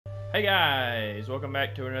Hey guys, welcome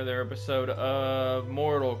back to another episode of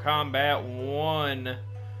Mortal Kombat 1.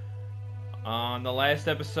 On the last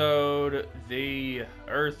episode, the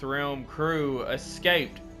Earthrealm crew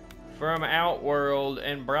escaped from Outworld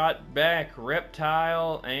and brought back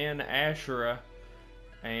Reptile and Ashura.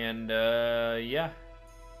 And yeah,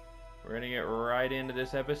 we're gonna get right into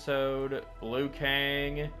this episode. Liu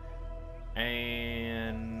Kang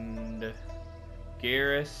and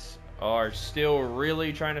Garrus are still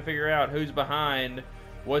really trying to figure out who's behind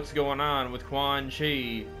what's going on with Quan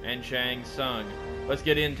Chi and Shang Tsung. Let's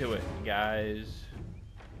get into it, guys.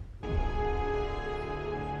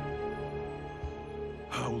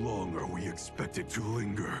 How long are we expected to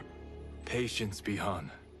linger? Patience, Bihan.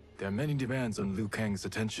 There are many demands on Liu Kang's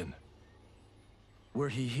attention. Were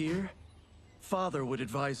he here, Father would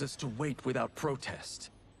advise us to wait without protest.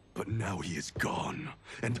 But now he is gone,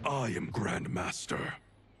 and I am Grand Master.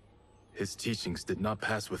 His teachings did not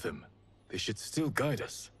pass with him. They should still guide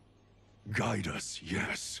us. Guide us,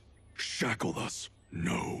 yes. Shackle us,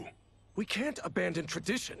 no. We can't abandon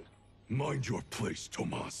tradition. Mind your place,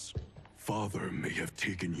 Tomas. Father may have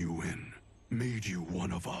taken you in, made you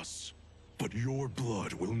one of us. But your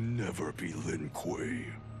blood will never be Lin Kuei.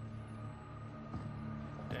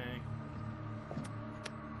 Dang.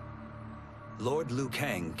 Lord Liu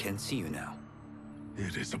Kang can see you now.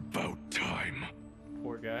 It is about time.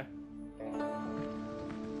 Poor guy.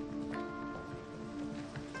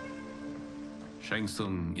 Shang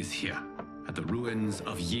Tsung is here, at the ruins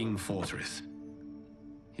of Ying Fortress.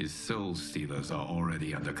 His soul stealers are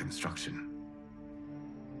already under construction.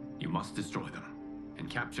 You must destroy them, and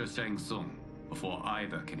capture Shang Tsung before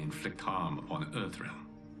either can inflict harm upon Earthrealm.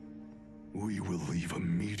 We will leave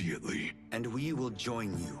immediately. And we will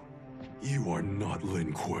join you. You are not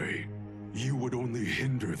Lin Kuei. You would only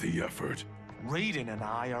hinder the effort. Raiden and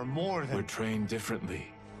I are more We're trained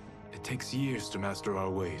differently. It takes years to master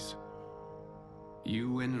our ways.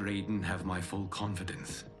 You and Raiden have my full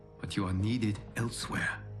confidence, but you are needed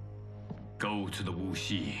elsewhere. Go to the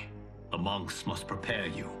Wuxi. The monks must prepare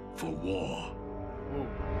you for war. Ooh.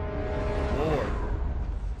 War.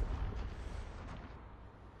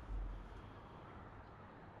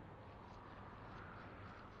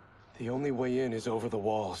 The only way in is over the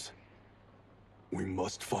walls. We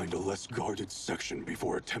must find a less guarded section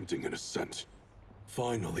before attempting an ascent.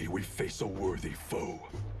 Finally, we face a worthy foe.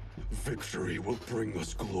 Victory will bring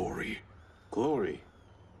us glory. Glory?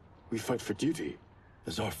 We fight for duty.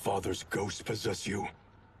 Does our father's ghost possess you?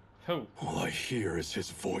 Who? All I hear is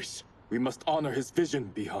his voice. We must honor his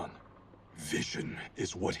vision, Bihan. Vision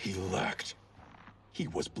is what he lacked. He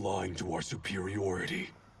was blind to our superiority.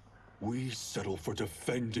 We settle for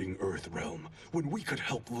defending Earthrealm when we could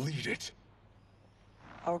help lead it.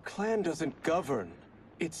 Our clan doesn't govern.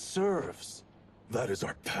 It serves. That is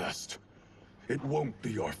our past. It won't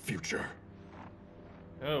be our future.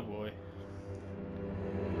 Oh boy.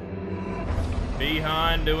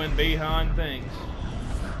 Bihan doing Bihan things.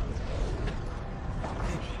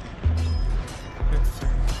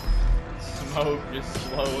 Smoke just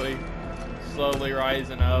slowly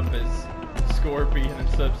rising up as Scorpion and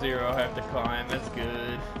Sub-Zero have to climb. That's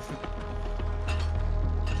good.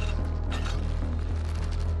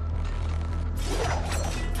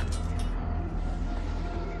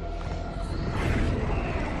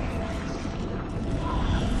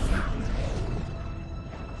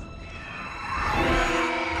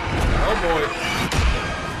 Oh boy.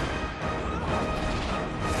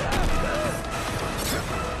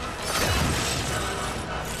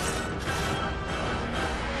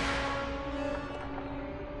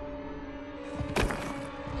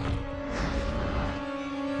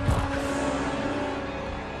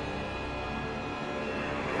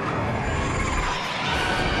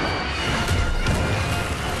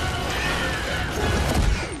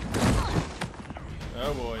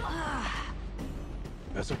 Oh boy.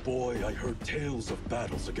 As a boy, I heard tales of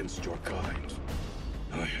battles against your kind.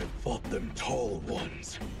 I had fought them tall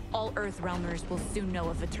ones. All Earthrealmers will soon know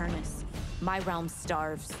of Eternus. My realm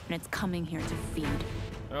starves, and it's coming here to feed.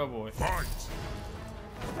 Oh boy. Fight!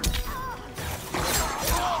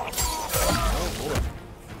 Oh boy.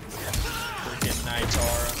 Freaking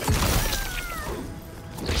Nightara.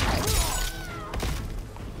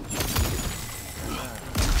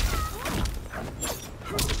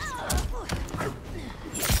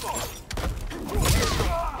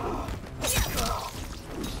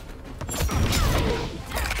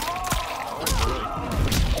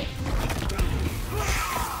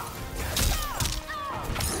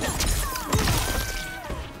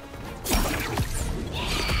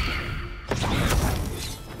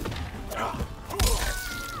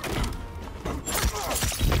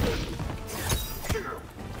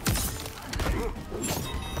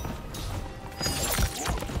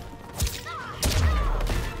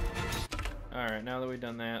 we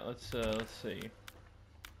done that. Let's see.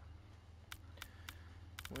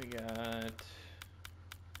 We got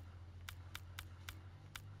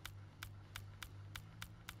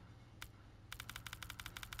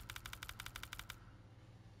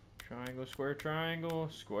triangle, square, triangle,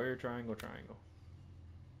 square, triangle, triangle.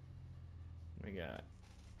 We got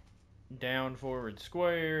down, forward,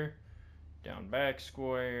 square, down, back,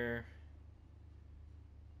 square,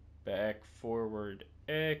 back, forward,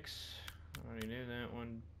 X. I already knew that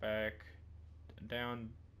one. Back, down,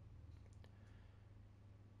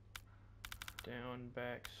 down,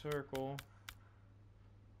 back, circle,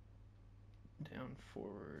 down,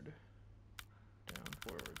 forward,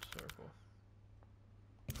 circle.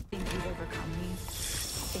 Think you'd overcome me?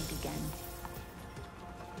 Think again.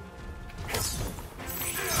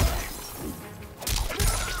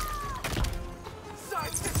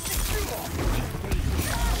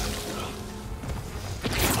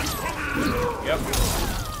 Yep.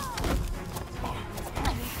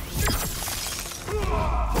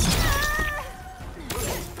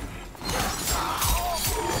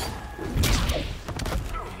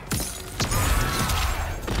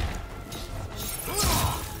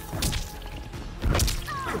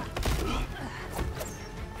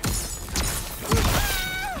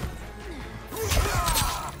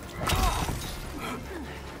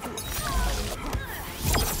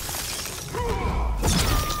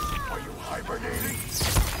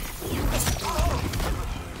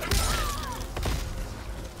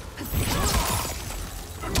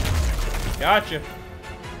 Gotcha.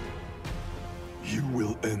 You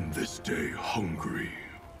will end this day hungry.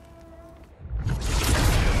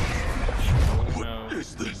 What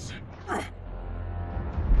is this?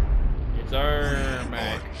 It's our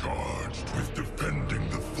Mac. Charged with defending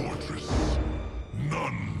the fortress.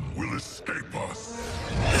 None will escape us.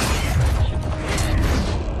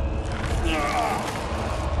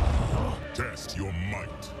 Test your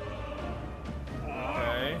might.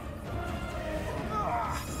 Okay.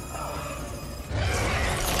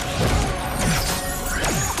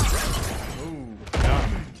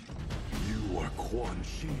 You are Quan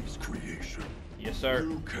Chi's creation. Yes, sir.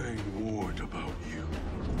 Liu Kang warned about you.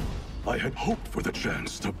 I had hoped for the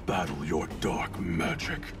chance to battle your dark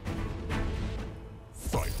magic.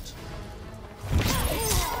 Fight.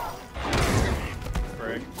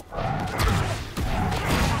 Frick.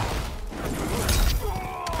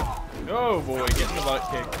 Oh boy, getting the butt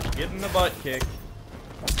kick. Getting the butt kick.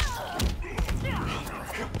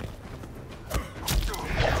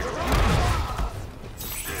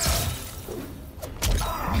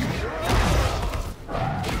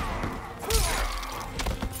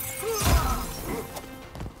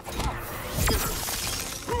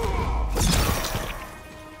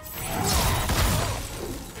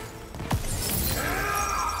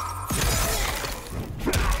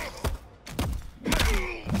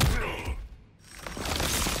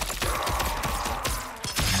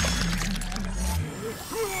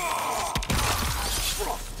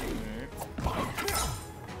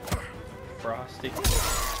 Frosty.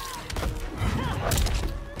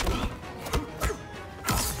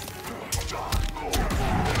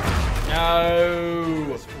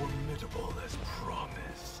 No. As formidable as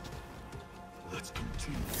promised. Let's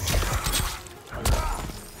continue.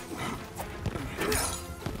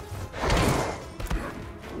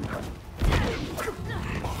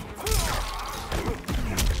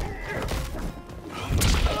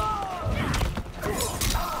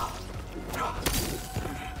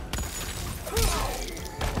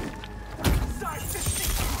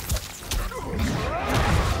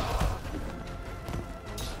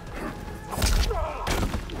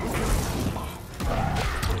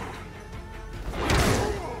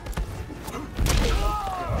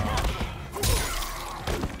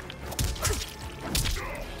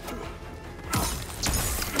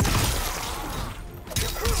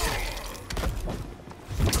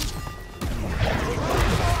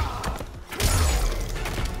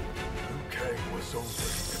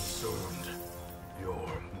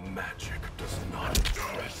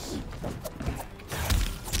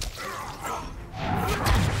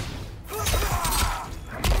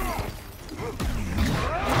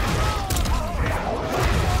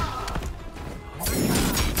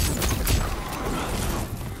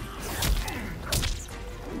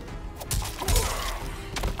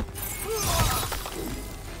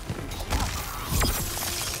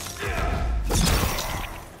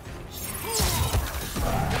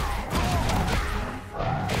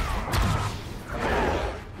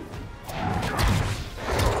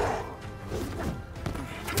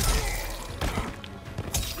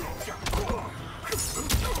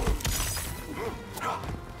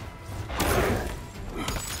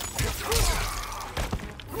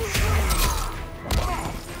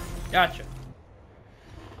 Gotcha.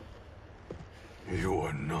 You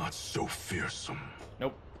are not so fearsome.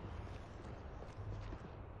 Nope.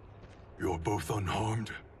 You're both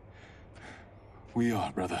unharmed? We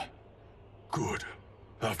are, brother. Good.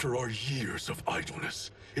 After our years of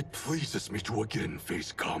idleness, it pleases me to again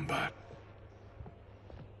face combat.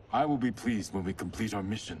 I will be pleased when we complete our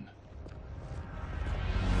mission.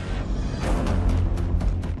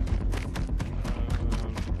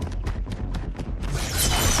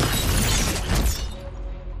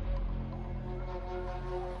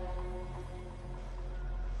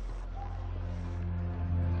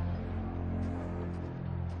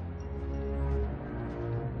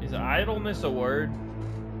 Is idleness a word?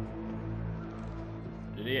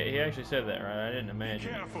 Did he actually said that, right? I didn't Be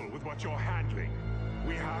imagine. careful with what you're handling.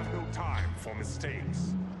 We have no time for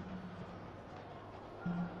mistakes.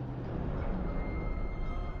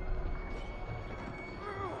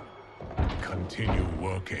 Continue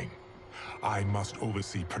working. I must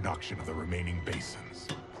oversee production of the remaining basins.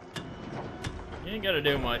 You ain't gotta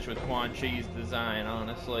do much with Quan Chi's design,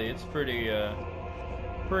 honestly. It's pretty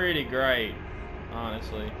great,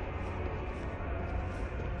 honestly.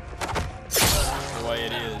 The way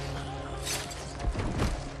it is.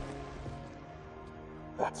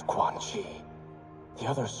 That's Quan Chi. The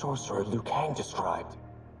other sorcerer Liu Kang described.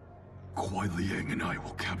 Kuai Liang and I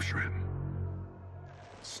will capture him.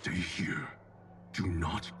 Stay here. Do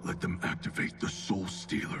not let them activate the Soul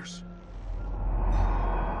Stealers.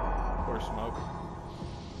 Poor Smoke.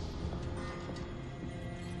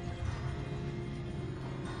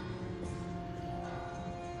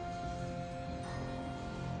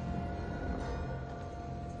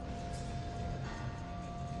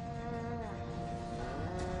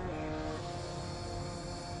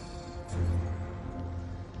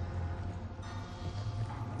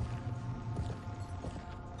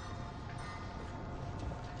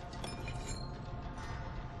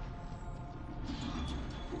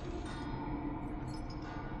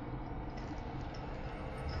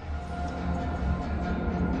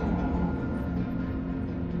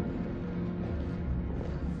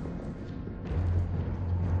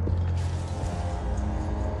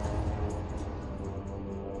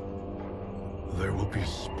 There will be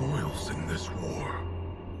spoils in this war.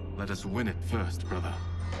 Let us win it first, brother.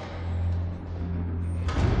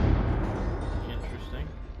 Interesting.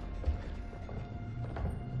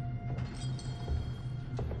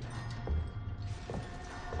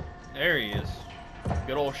 There he is.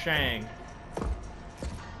 Good old Shang.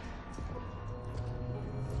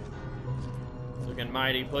 Looking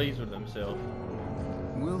mighty pleased with himself.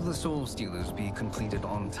 Will the Soul Stealers be completed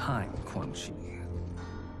on time, Quan Chi?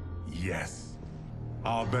 Yes.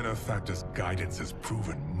 Our benefactor's guidance has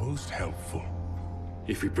proven most helpful.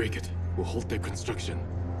 If we break it, we'll halt their construction.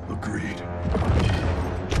 Agreed.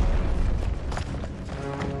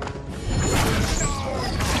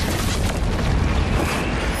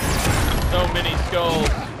 So many skulls.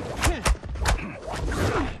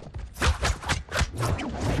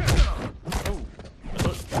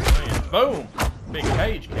 Oh, boom! Big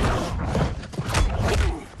cage came up.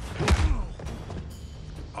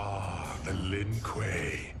 Ah, the Lin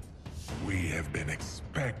Kuei. We have been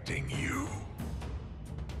expecting you.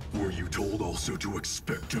 Were you told also to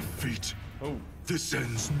expect defeat? Oh. This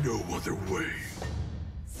ends no other way.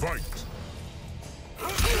 Fight!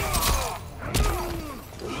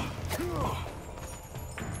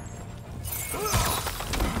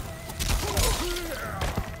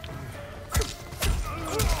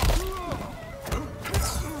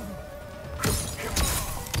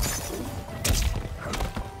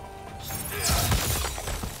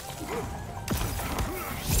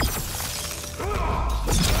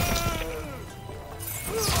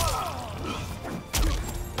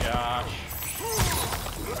 Gosh.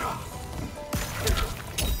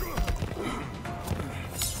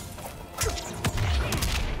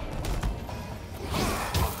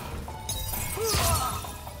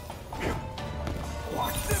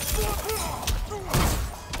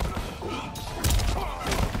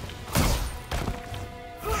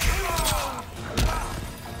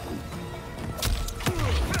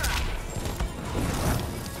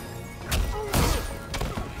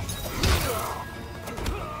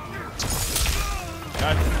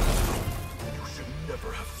 Gotcha. You should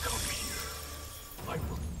never have come here. I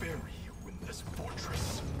will bury you in this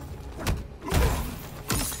fortress.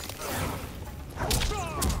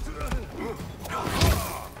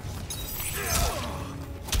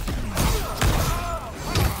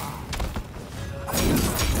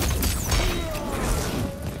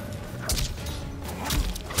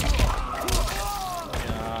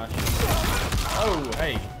 Gosh. Oh,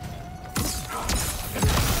 hey.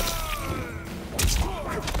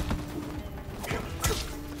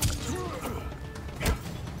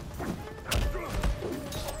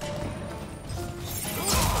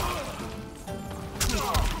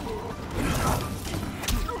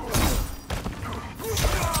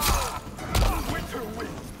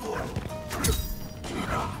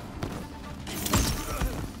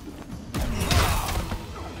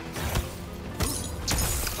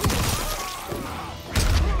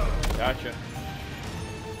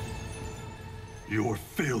 Your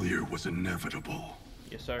failure was inevitable.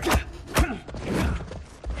 Yes, sir.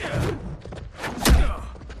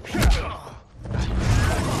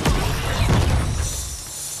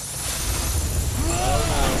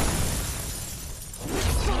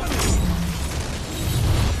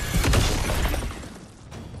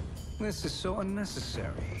 This is so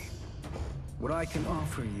unnecessary. What I can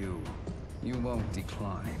offer you, you won't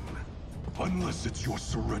decline. Unless it's your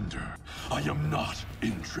surrender, I am not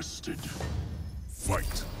interested.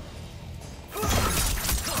 Fight.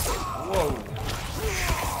 Whoa.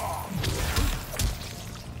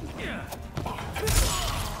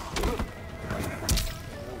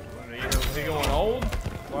 Is he going old?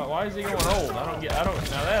 Why is he going old? Now that I don't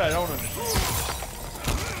understand.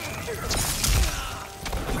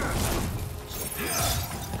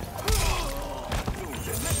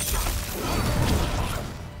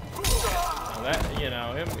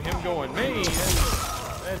 Now that, him going mean,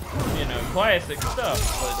 that's classic stuff,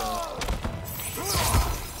 but,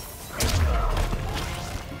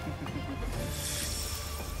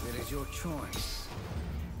 It is your choice.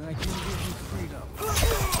 I can give you freedom, or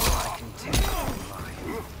I can take your life.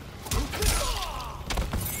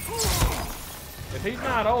 if he's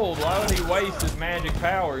not old, why would he waste his magic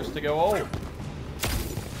powers to go old?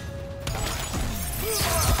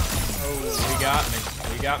 Oh, he got me.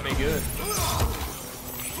 He got me good.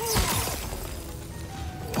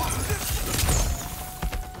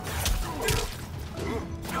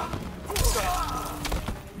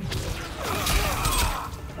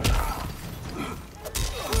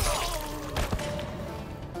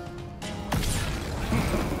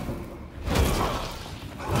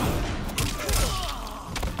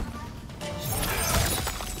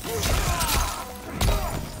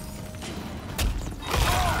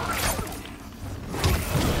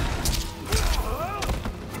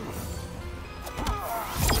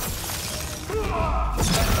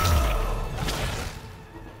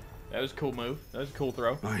 That was a cool move. That was a cool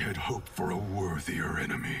throw. I had hoped for a worthier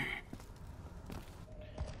enemy.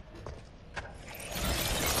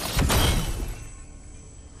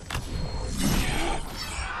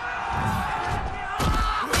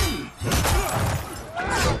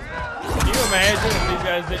 Can you imagine if these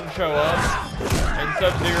guys didn't show up and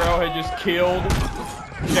Sub-Zero had just killed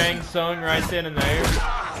Shang Tsung right then and there?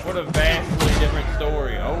 What a vastly different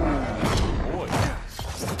story. Oh, boy.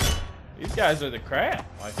 These guys are the crap.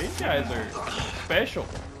 Like, these guys are special.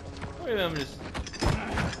 Look at them just...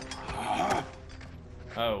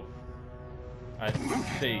 Oh. I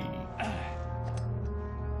see.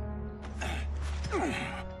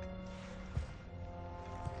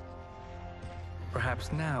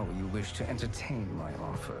 Perhaps now you wish to entertain my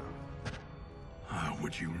offer. How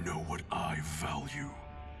would you know what I value?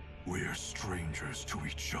 We're strangers to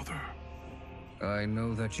each other. I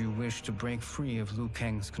know that you wish to break free of Liu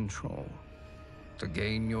Kang's control, to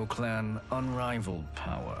gain your clan unrivaled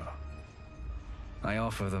power. I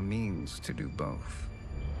offer the means to do both.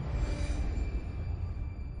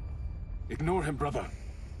 Ignore him, brother.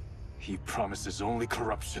 He promises only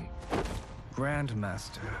corruption.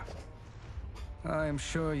 Grandmaster, I am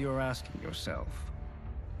sure you're asking yourself,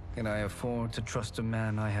 can I afford to trust a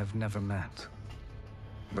man I have never met?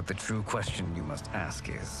 But the true question you must ask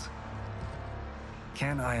is,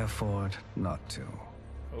 can I afford not to?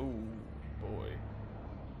 Oh, boy.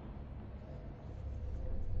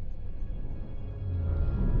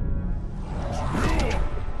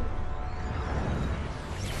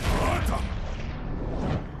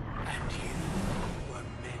 And you were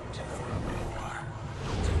meant for war,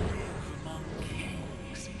 to live among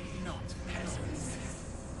kings, not peasants.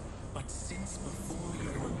 But since before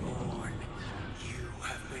you were born, you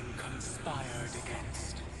have been conspired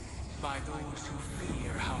against by those who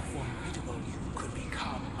fear how formidable you could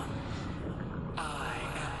become. I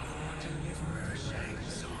am your deliverer, Shang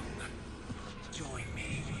Tsung. Join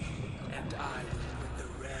me, and I will put the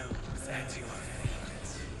realms at your feet.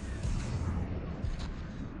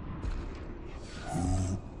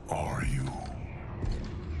 Who are you?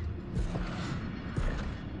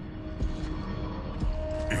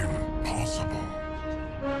 Impossible.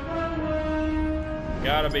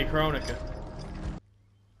 Gotta be Chronica.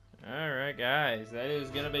 Alright, guys, that is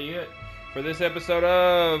gonna be it for this episode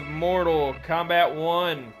of Mortal Kombat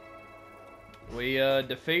 1. We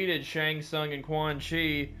defeated Shang Tsung and Quan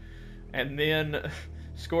Chi, and then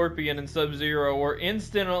Scorpion and Sub-Zero were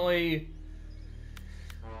instantly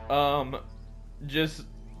just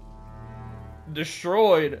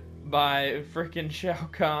destroyed by freaking Shao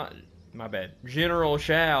Kahn. My bad. General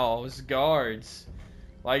Shao's guards.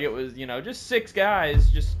 Like it was, just 6 guys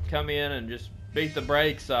just come in and just beat the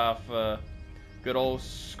brakes off good old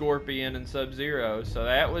Scorpion and Sub-Zero. So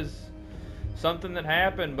that was something that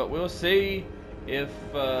happened, but we'll see if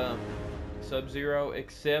Sub-Zero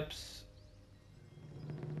accepts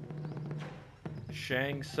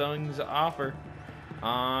Shang Tsung's offer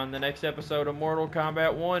on the next episode of Mortal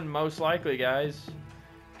Kombat 1, most likely, guys.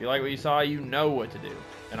 If you like what you saw, you know what to do.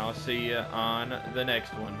 And I'll see you on the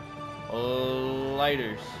next one.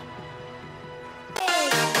 Laters.